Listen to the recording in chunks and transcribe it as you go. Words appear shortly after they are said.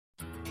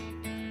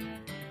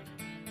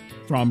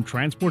From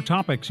Transport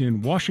Topics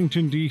in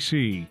Washington,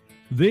 D.C.,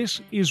 this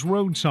is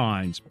Road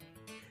Signs.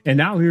 And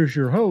now here's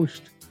your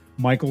host,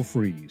 Michael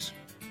Fries.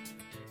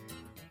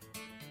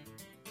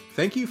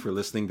 Thank you for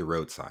listening to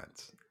Road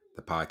Signs,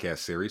 the podcast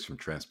series from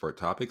Transport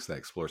Topics that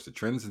explores the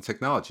trends and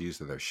technologies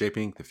that are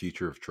shaping the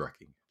future of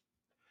trucking.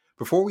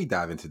 Before we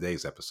dive into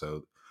today's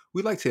episode,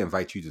 we'd like to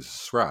invite you to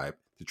subscribe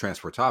to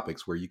Transport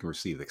Topics, where you can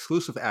receive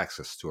exclusive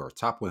access to our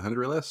top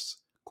 100 lists,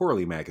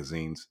 quarterly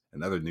magazines,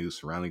 and other news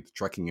surrounding the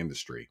trucking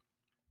industry.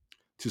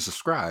 To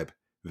subscribe,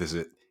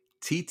 visit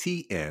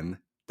ttn.ws/TT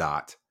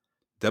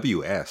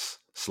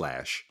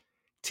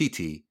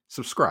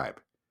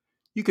subscribe.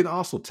 You can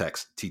also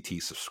text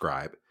TT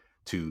subscribe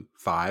to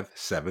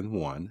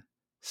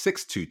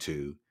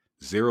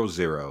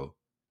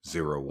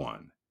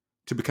 571-622-0001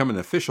 to become an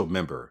official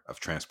member of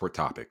Transport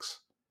Topics.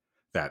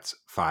 That's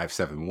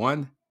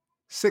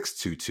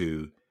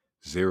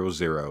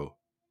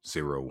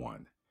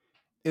 571-622-0001.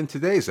 In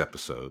today's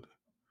episode,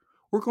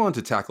 we're going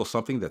to tackle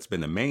something that's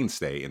been a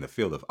mainstay in the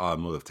field of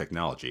automotive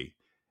technology,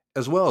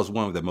 as well as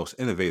one of the most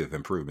innovative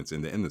improvements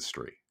in the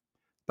industry: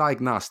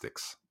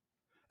 diagnostics.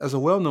 As a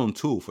well-known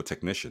tool for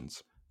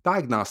technicians,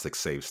 diagnostics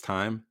saves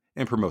time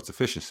and promotes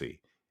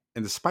efficiency,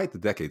 and despite the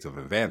decades of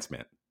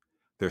advancement,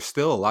 there's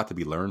still a lot to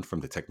be learned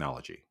from the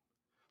technology.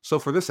 So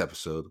for this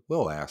episode,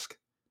 we'll ask,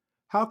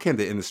 how can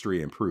the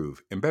industry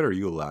improve and better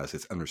utilize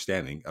its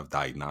understanding of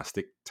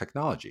diagnostic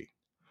technology?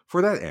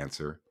 For that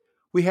answer,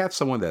 we have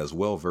someone that is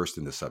well-versed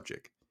in the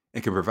subject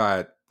and can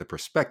provide the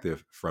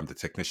perspective from the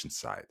technician's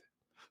side.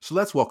 So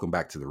let's welcome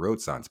back to the Road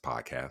Signs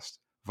podcast,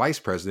 Vice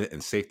President in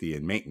Safety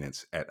and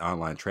Maintenance at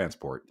Online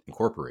Transport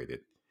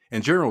Incorporated,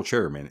 and General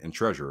Chairman and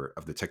Treasurer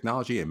of the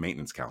Technology and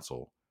Maintenance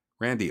Council,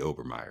 Randy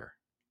Obermeyer.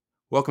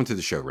 Welcome to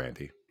the show,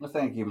 Randy. Well,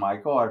 thank you,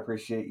 Michael. I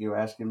appreciate you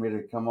asking me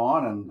to come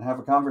on and have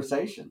a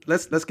conversation.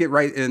 Let's get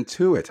right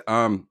into it.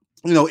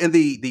 In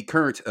the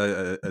current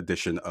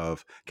edition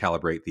of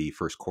Calibrate, the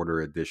first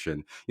quarter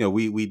edition,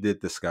 we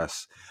did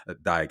discuss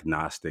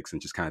diagnostics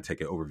and just kind of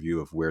take an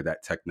overview of where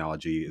that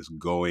technology is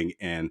going.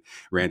 And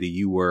Randy,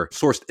 you were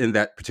sourced in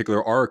that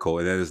particular article,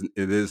 and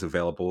it is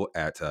available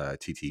at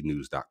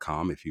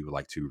ttnews.com if you would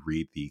like to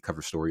read the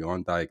cover story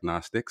on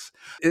diagnostics.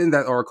 In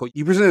that article,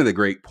 you presented a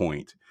great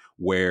point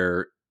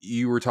where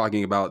you were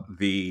talking about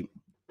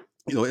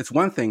it's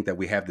one thing that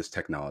we have this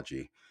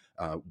technology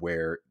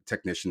where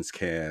technicians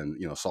can,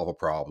 solve a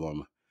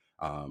problem,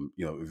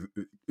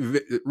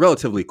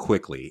 relatively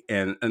quickly.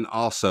 And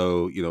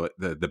also,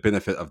 the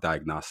benefit of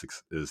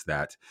diagnostics is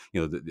that,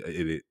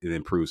 it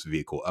improves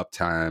vehicle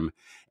uptime,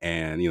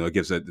 and, it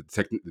gives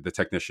the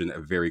technician a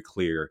very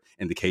clear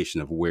indication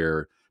of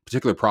where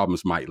particular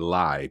problems might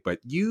lie. But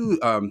you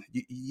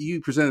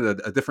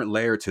presented a different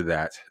layer to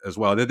that as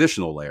well, an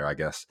additional layer, I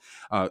guess,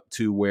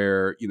 to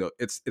where,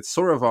 it's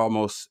sort of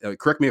almost,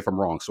 correct me if I'm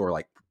wrong, sort of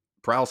like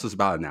paralysis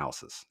by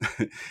analysis,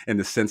 in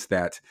the sense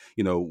that,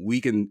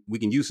 we can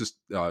use this,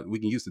 we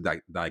can use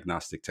the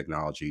diagnostic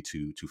technology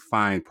to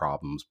find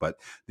problems, but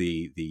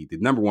the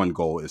number one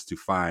goal is to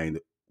find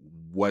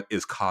what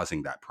is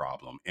causing that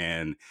problem,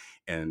 and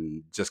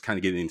just kind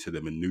of getting into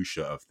the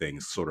minutia of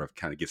things sort of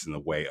kind of gets in the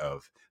way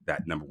of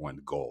that number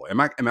one goal.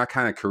 Am I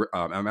kind of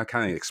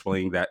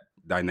explaining that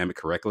dynamic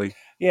correctly?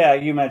 Yeah,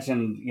 you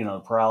mentioned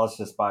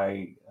paralysis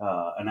by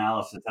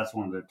analysis. That's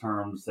one of the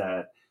terms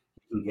that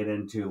you can get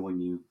into when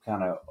you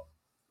kind of,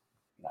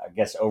 I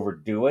guess,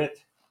 overdo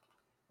it,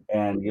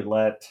 and you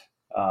let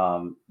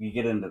you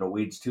get into the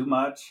weeds too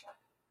much.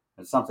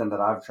 It's something that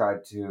I've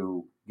tried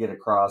to get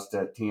across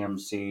at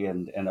TMC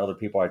and other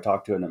people I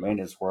talk to in the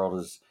maintenance world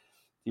is,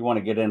 you want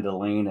to get into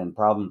lean and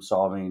problem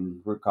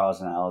solving, root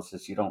cause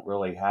analysis, you don't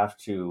really have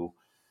to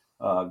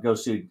go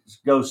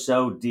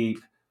so deep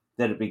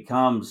that it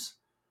becomes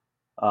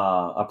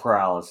a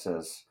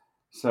paralysis.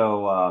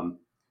 So,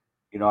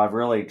 I've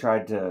really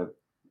tried to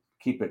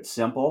keep it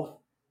simple,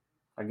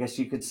 I guess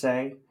you could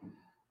say.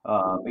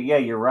 But yeah,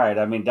 you're right.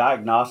 I mean,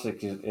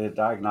 diagnostics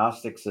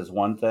is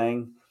one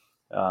thing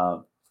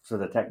for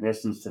the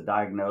technicians to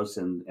diagnose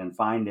and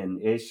find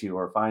an issue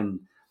or find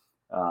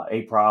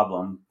a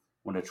problem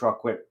when a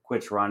truck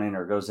quits running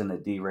or goes into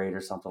derate or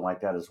something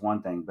like that is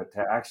one thing. But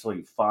to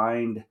actually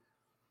find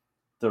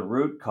the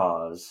root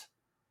cause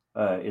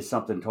is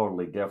something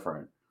totally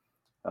different.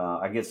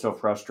 I get so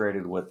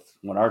frustrated with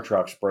when our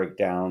trucks break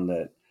down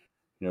that,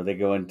 they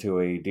go into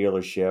a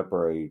dealership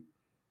or a,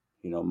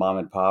 mom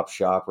and pop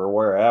shop or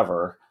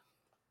wherever,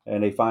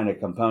 and they find a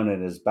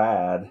component is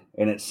bad,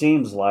 and it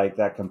seems like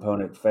that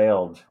component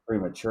failed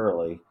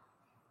prematurely.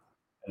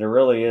 There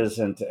really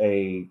isn't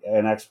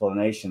an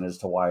explanation as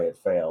to why it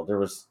failed. There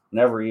was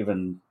never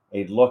even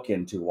a look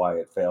into why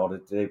it failed.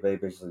 They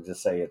basically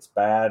just say it's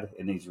bad,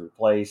 it needs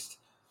replaced.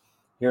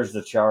 Here's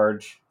the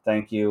charge.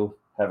 Thank you.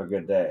 Have a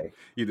good day.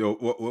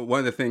 One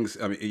of the things,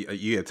 I mean,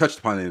 you had touched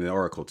upon it in the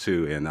article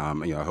too, and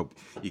I hope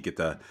you get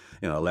to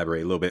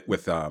elaborate a little bit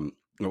with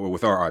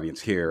our audience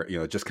here.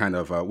 Just kind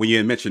of when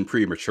you mentioned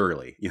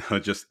prematurely,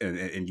 just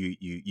and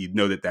you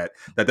noted that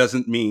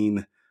doesn't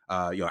mean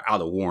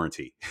out of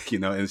warranty.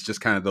 And it's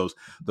just kind of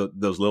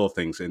those little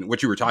things. And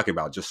what you were talking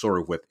about, just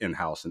sort of with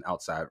in-house and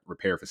outside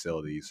repair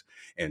facilities,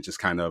 and just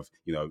kind of,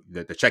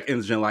 the check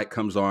engine light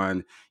comes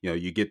on,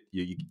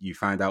 you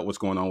find out what's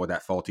going on with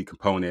that faulty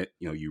component.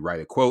 You write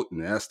a quote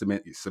and an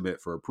estimate, you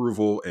submit for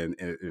approval, and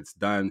it's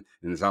done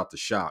and it's out the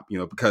shop.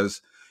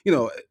 Because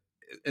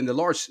in the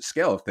large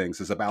scale of things,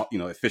 is about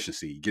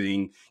efficiency,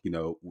 getting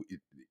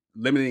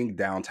limiting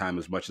downtime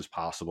as much as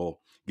possible,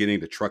 getting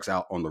the trucks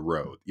out on the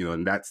road,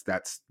 and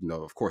that's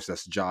of course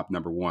that's job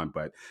number one.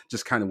 But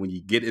just kind of when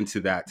you get into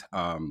that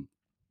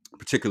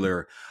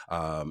particular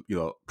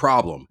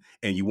problem,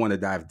 and you want to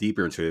dive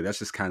deeper into it, that's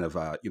just kind of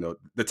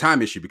the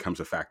time issue becomes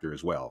a factor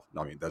as well.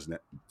 I mean, doesn't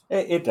it?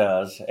 It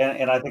does,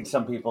 and I think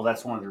some people,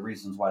 that's one of the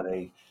reasons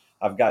why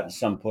I've gotten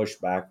some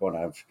pushback when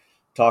I've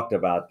talked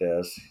about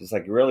this. It's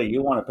like, really,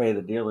 you want to pay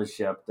the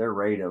dealership their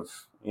rate of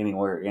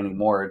anywhere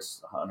anymore?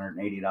 It's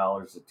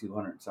 $180 to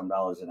 $200 some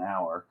dollars an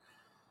hour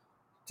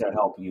to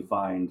help you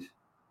find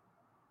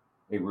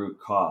a root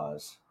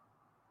cause.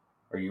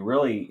 Are you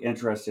really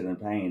interested in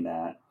paying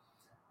that?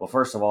 Well,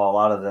 first of all, a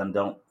lot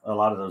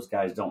of those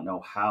guys don't know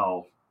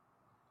how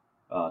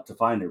to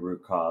find the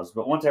root cause.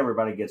 But once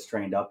everybody gets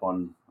trained up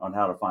on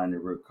how to find the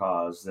root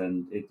cause,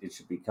 then it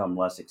should become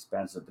less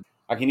expensive.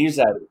 I can use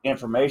that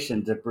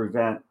information to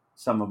prevent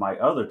some of my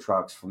other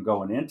trucks from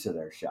going into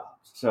their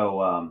shops.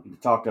 So you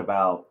talked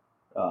about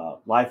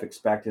life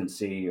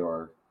expectancy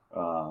or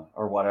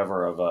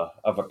whatever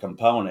of a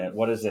component.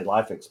 What is the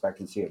life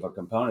expectancy of a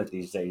component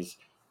these days?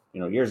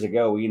 Years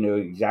ago, we knew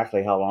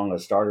exactly how long a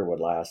starter would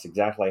last,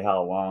 exactly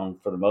how long,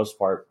 for the most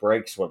part,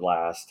 brakes would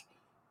last,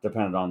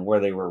 depending on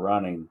where they were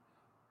running,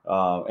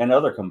 and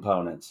other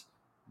components.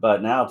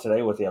 But now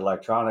today, with the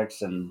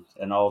electronics and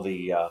all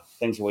the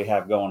things that we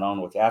have going on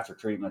with after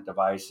treatment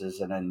devices,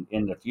 and then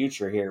in the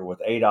future here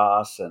with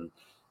ADAS and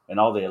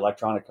all the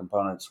electronic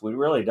components, we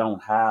really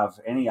don't have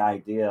any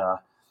idea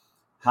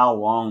how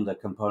long the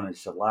components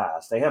should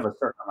last. They have a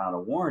certain amount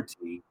of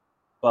warranty,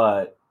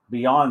 but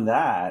beyond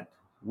that,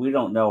 we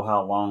don't know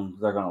how long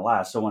they're going to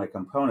last. So when a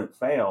component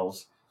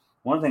fails,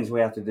 one of the things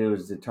we have to do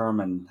is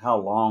determine how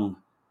long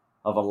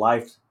of a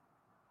life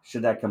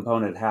should that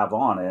component have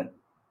on it,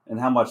 and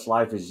how much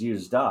life is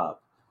used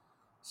up.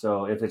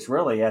 So if it's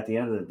really, at the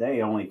end of the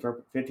day, only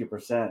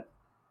 50%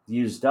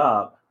 used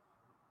up,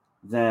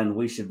 then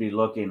we should be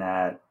looking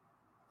at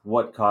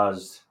what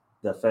caused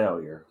the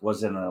failure.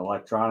 Was it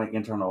an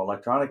internal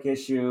electronic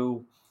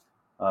issue?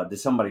 Did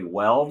somebody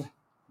weld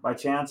by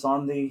chance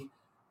on the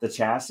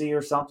chassis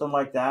or something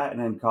like that, and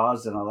then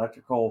caused an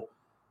electrical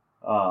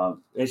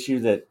issue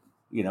that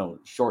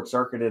short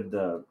circuited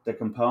the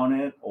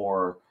component?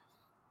 Or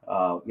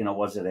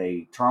was it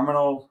a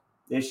terminal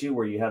issue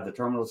where you had the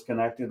terminals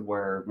connected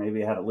where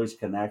maybe it had a loose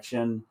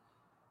connection?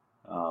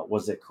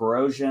 Was it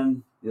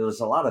corrosion? There's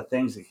a lot of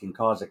things that can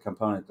cause a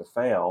component to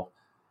fail.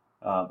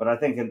 But I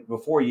think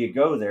before you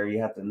go there, you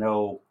have to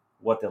know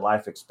what the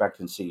life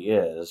expectancy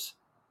is,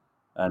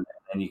 and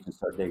you can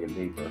start digging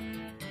deeper.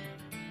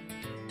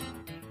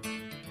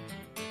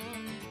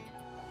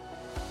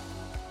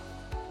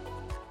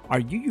 Are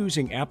you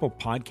using Apple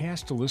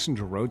Podcasts to listen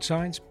to Road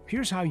Signs?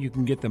 Here's how you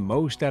can get the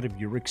most out of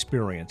your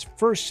experience.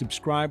 First,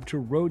 subscribe to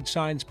Road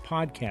Signs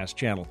podcast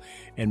channel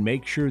and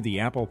make sure the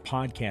Apple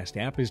Podcast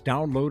app is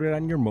downloaded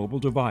on your mobile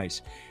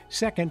device.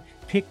 Second,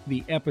 pick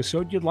the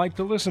episode you'd like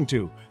to listen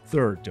to.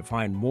 Third, to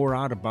find more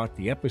out about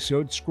the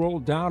episode, scroll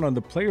down on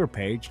the player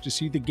page to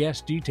see the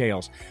guest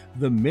details,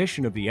 the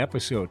mission of the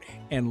episode,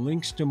 and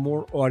links to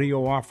more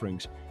audio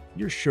offerings.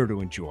 You're sure to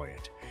enjoy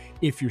it.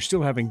 If you're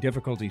still having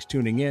difficulties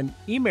tuning in,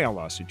 email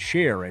us at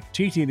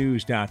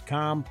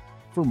share@ttnews.com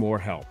for more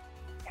help.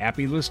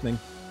 Happy listening.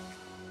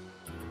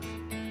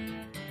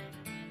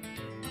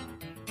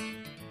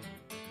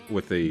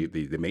 With the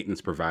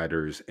maintenance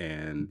providers,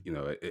 and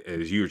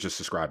as you were just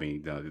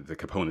describing, the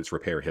components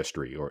repair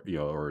history, or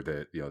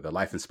the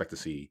life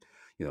expectancy,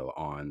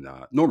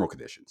 on normal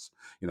conditions.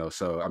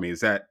 So I mean,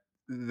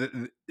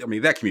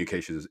 that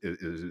communication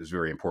is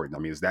very important. I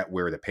mean, is that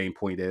where the pain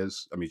point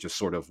is? I mean, just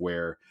sort of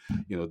where,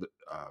 when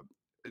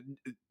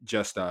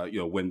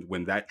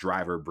that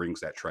driver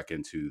brings that truck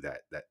into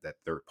that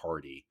third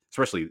party,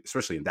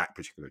 especially in that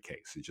particular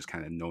case, and just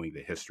kind of knowing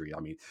the history. I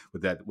mean,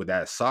 would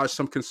that assuage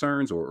some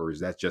concerns, or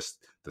is that just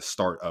the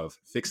start of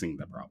fixing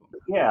the problem?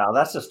 Yeah,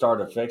 that's the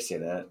start of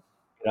fixing it.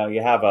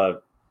 You have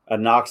a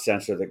NOx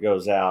sensor that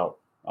goes out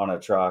on a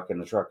truck,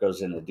 and the truck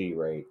goes into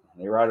D-rate.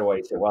 They right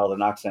away say, well, the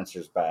NOx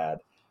sensor's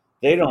bad.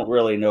 They don't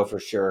really know for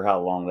sure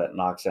how long that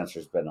NOx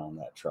sensor's been on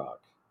that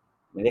truck.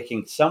 I mean, they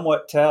can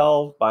somewhat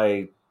tell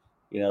by,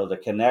 the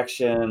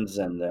connections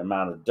and the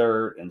amount of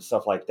dirt and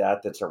stuff like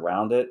that that's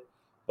around it.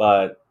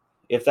 But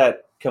if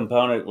that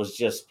component was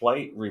just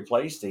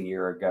replaced a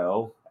year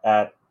ago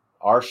at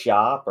our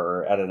shop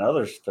or at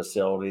another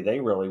facility, they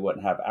really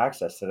wouldn't have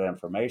access to that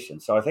information.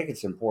 So I think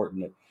it's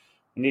important that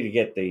we need to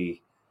get the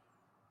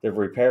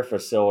repair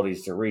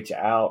facilities to reach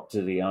out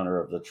to the owner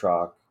of the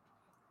truck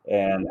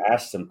and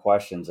ask some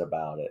questions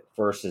about it,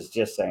 versus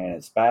just saying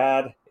it's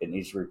bad, it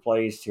needs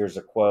replaced, here's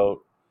a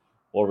quote.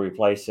 we'll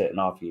replace it and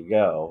off you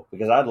go.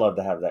 Because I'd love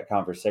to have that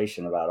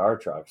conversation about our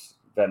trucks.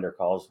 Vendor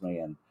calls me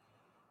and,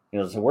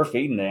 so we're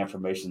feeding the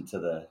information to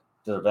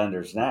the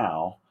vendors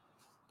now,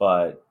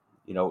 but,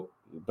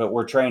 but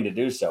we're trained to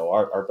do so.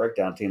 Our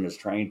breakdown team is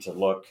trained to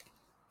look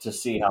to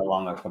see how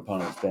long a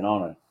component's been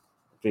on a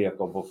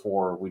vehicle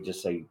before we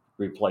just say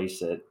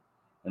replace it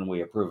and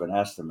we approve an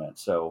estimate.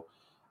 So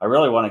I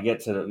really want to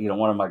get to,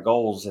 one of my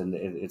goals, and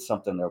it's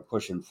something they're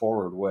pushing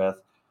forward with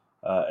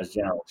as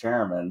general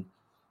chairman,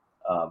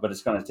 but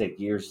it's going to take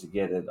years to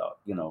get it,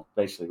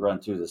 basically run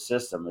through the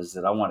system, is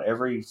that I want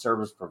every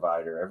service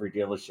provider, every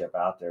dealership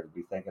out there to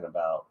be thinking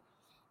about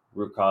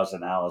root cause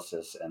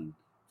analysis and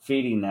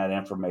feeding that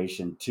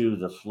information to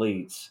the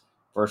fleets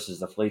versus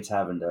the fleets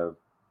having to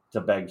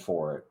beg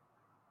for it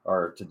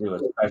or to do a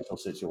special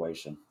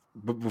situation.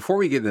 But before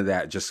we get into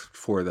that, just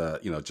for the,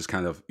 just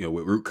kind of,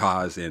 with root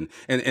cause and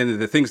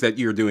the things that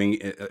you're doing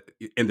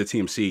in the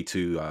TMC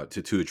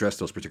to address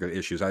those particular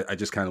issues, I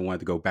just kind of wanted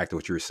to go back to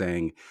what you were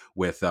saying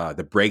with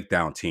the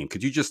breakdown team.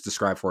 Could you just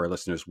describe for our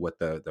listeners what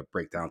the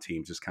breakdown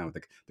team, just kind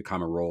of the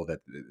common role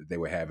that they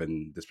would have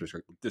in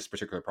this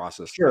particular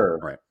process? Sure.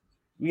 Right.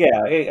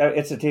 Yeah,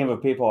 it's a team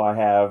of people I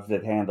have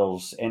that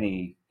handles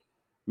any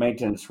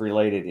maintenance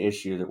related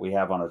issue that we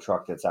have on a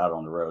truck that's out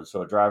on the road.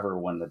 So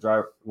when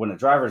the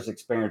drivers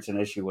experience an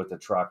issue with the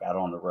truck out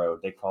on the road,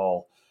 they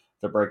call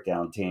the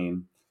breakdown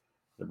team.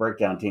 The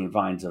breakdown team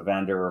finds a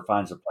vendor or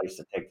finds a place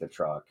to take the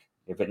truck.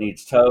 If it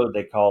needs towed,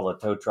 they call the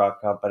tow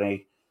truck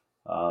company.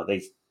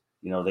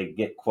 They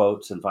get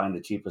quotes and find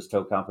the cheapest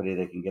tow company.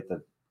 They can get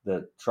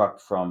the truck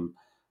from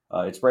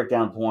its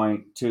breakdown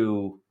point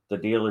to the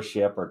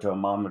dealership or to a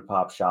mom and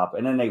pop shop,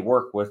 and then they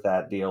work with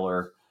that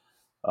dealer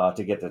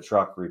to get the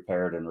truck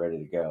repaired and ready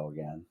to go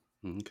again.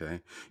 Okay.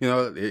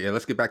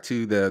 Let's get back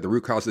to the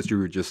root cause that you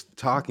were just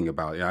talking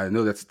about. I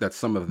know that's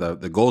some of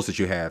the goals that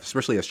you have,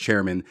 especially as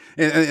chairman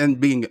and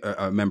being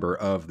a member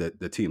of the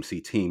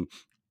TMC team.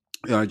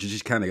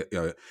 Just kind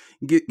of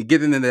get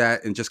into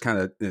that and just kind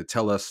of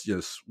tell us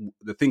just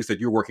the things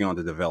that you're working on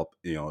to develop,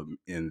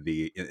 in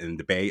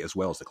the Bay as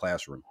well as the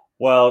classroom.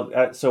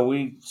 Well, so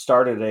we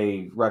started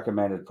a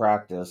recommended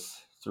practice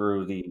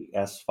through the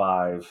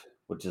S5,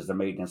 which is the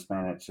Maintenance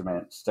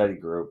Management Study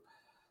Group,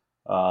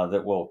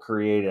 that will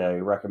create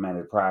a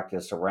recommended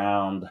practice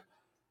around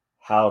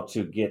how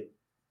to get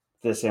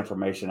this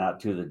information out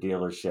to the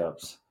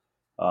dealerships.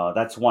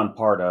 That's one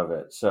part of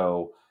it.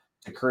 So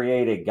to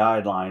create a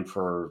guideline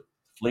for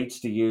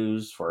fleets to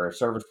use, for our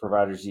service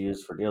providers to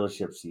use, for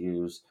dealerships to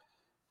use,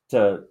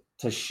 to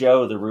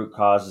show the root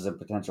causes and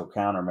potential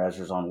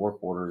countermeasures on work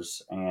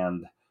orders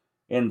and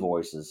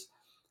invoices.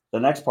 The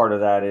next part of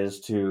that is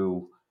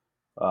to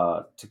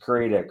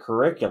create a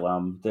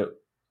curriculum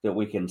that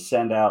we can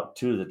send out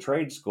to the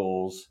trade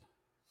schools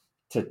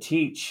to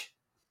teach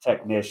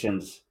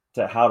technicians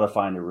to how to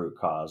find the root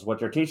cause. What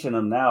they're teaching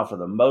them now, for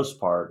the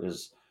most part,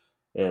 is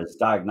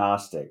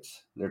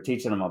diagnostics. They're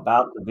teaching them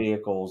about the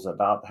vehicles,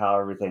 about how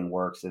everything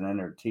works, and then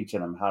they're teaching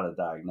them how to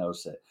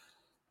diagnose it.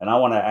 And I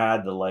want to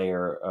add the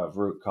layer of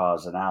root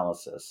cause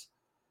analysis.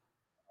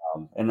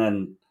 And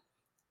then,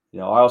 I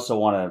also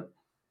want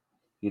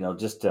to,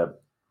 just to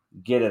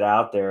get it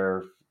out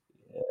there,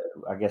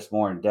 I guess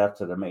more in depth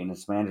to the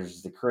maintenance managers,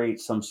 is to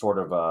create some sort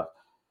of a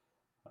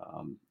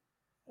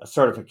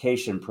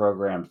certification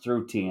program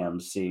through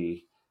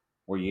TMC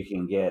where you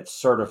can get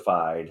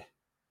certified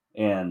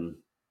in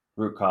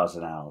root cause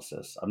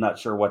analysis. I'm not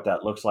sure what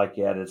that looks like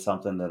yet. It's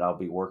something that I'll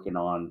be working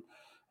on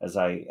as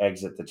I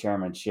exit the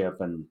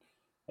chairmanship and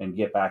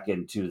get back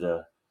into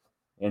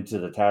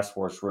the task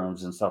force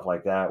rooms and stuff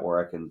like that,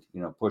 where I can,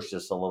 push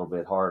this a little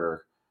bit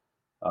harder.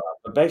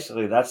 But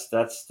basically that's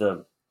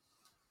the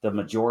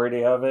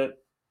majority of it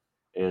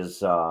is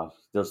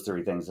those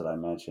three things that I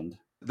mentioned.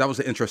 That was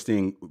an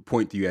interesting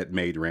point that you had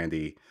made,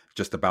 Randy,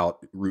 just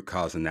about root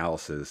cause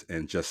analysis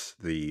and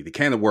just the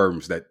can of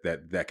worms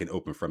that can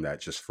open from that,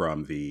 just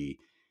from the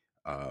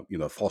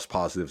false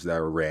positives that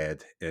are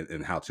read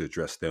and how to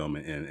address them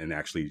and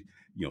actually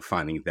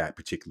finding that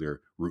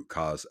particular root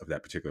cause of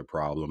that particular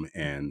problem.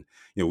 And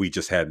we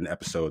just had an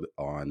episode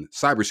on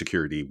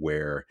cybersecurity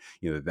where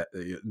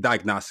that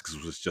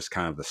diagnostics was just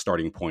kind of the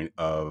starting point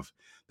of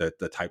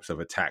the types of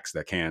attacks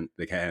that can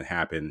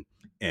happen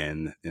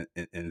in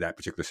that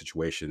particular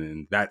situation.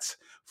 And that's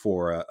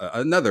for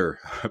another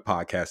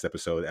podcast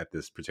episode at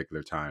this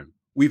particular time.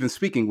 We've been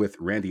speaking with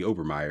Randy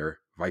Obermeyer,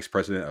 Vice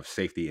President of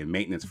Safety and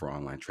Maintenance for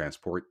Online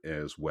Transport,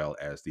 as well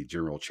as the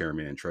General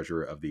Chairman and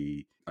Treasurer of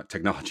the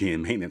Technology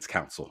and Maintenance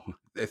Council.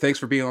 Thanks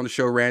for being on the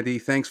show, Randy.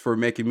 Thanks for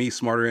making me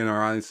smarter in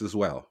our audience as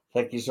well.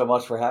 Thank you so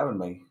much for having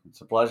me.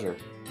 It's a pleasure.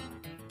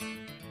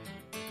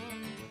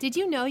 Did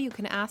you know you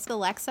can ask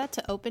Alexa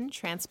to open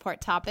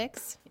Transport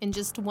Topics? In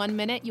just 1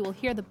 minute, you will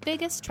hear the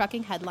biggest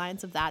trucking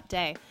headlines of that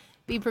day.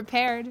 Be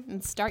prepared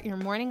and start your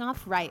morning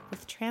off right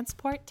with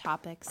Transport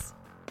Topics.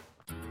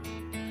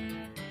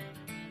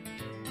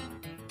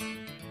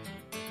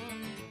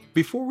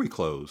 Before we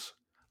close,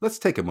 let's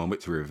take a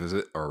moment to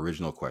revisit our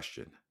original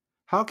question.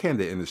 How can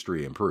the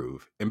industry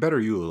improve and better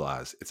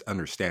utilize its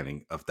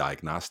understanding of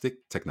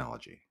diagnostic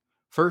technology?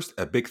 First,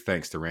 a big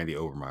thanks to Randy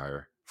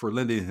Obermeyer for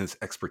lending his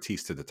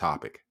expertise to the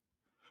topic.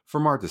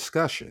 From our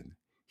discussion,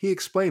 he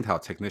explained how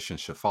technicians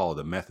should follow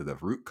the method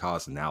of root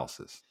cause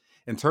analysis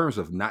in terms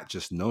of not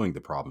just knowing the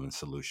problem and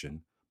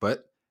solution,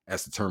 but,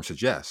 as the term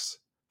suggests,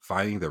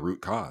 finding the root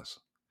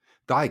cause.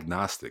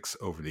 Diagnostics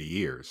over the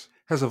years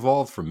has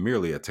evolved from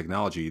merely a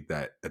technology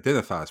that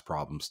identifies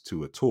problems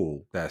to a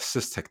tool that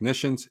assists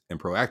technicians in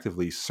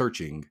proactively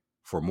searching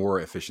for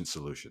more efficient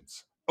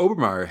solutions.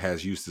 Obermeyer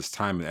has used his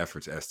time and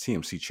efforts as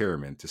TMC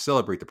chairman to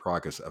celebrate the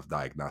progress of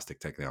diagnostic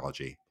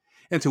technology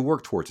and to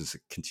work towards its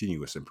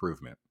continuous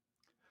improvement.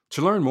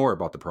 To learn more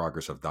about the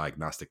progress of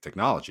diagnostic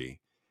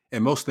technology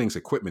and most things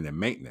equipment and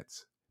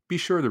maintenance, be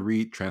sure to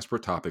read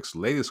Transport Topics'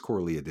 latest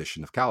quarterly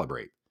edition of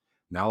Calibrate,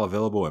 now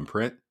available in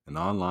print and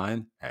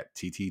online at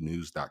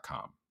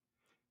ttnews.com.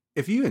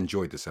 If you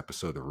enjoyed this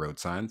episode of Road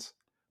Signs,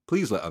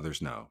 please let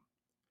others know.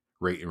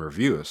 Rate and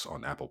review us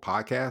on Apple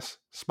Podcasts,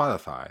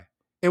 Spotify,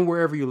 and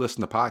wherever you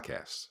listen to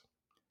podcasts.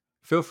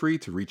 Feel free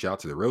to reach out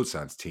to the Road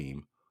Signs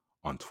team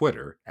on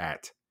Twitter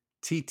at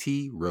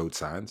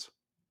TTRoadSigns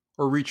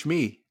or reach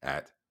me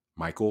at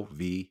Michael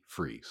V.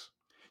 Fries.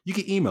 You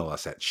can email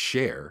us at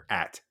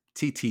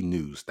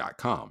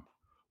share@ttnews.com.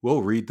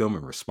 We'll read them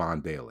and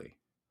respond daily.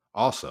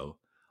 Also,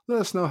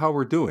 let us know how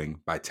we're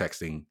doing by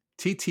texting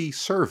TT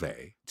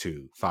Survey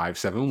to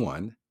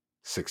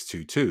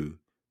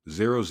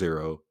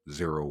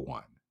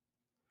 571-622-0001.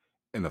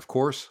 And of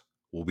course,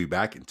 we'll be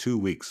back in 2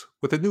 weeks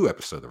with a new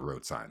episode of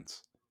Road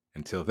Signs.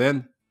 Until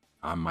then,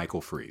 I'm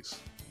Michael Fries.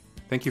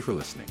 Thank you for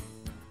listening.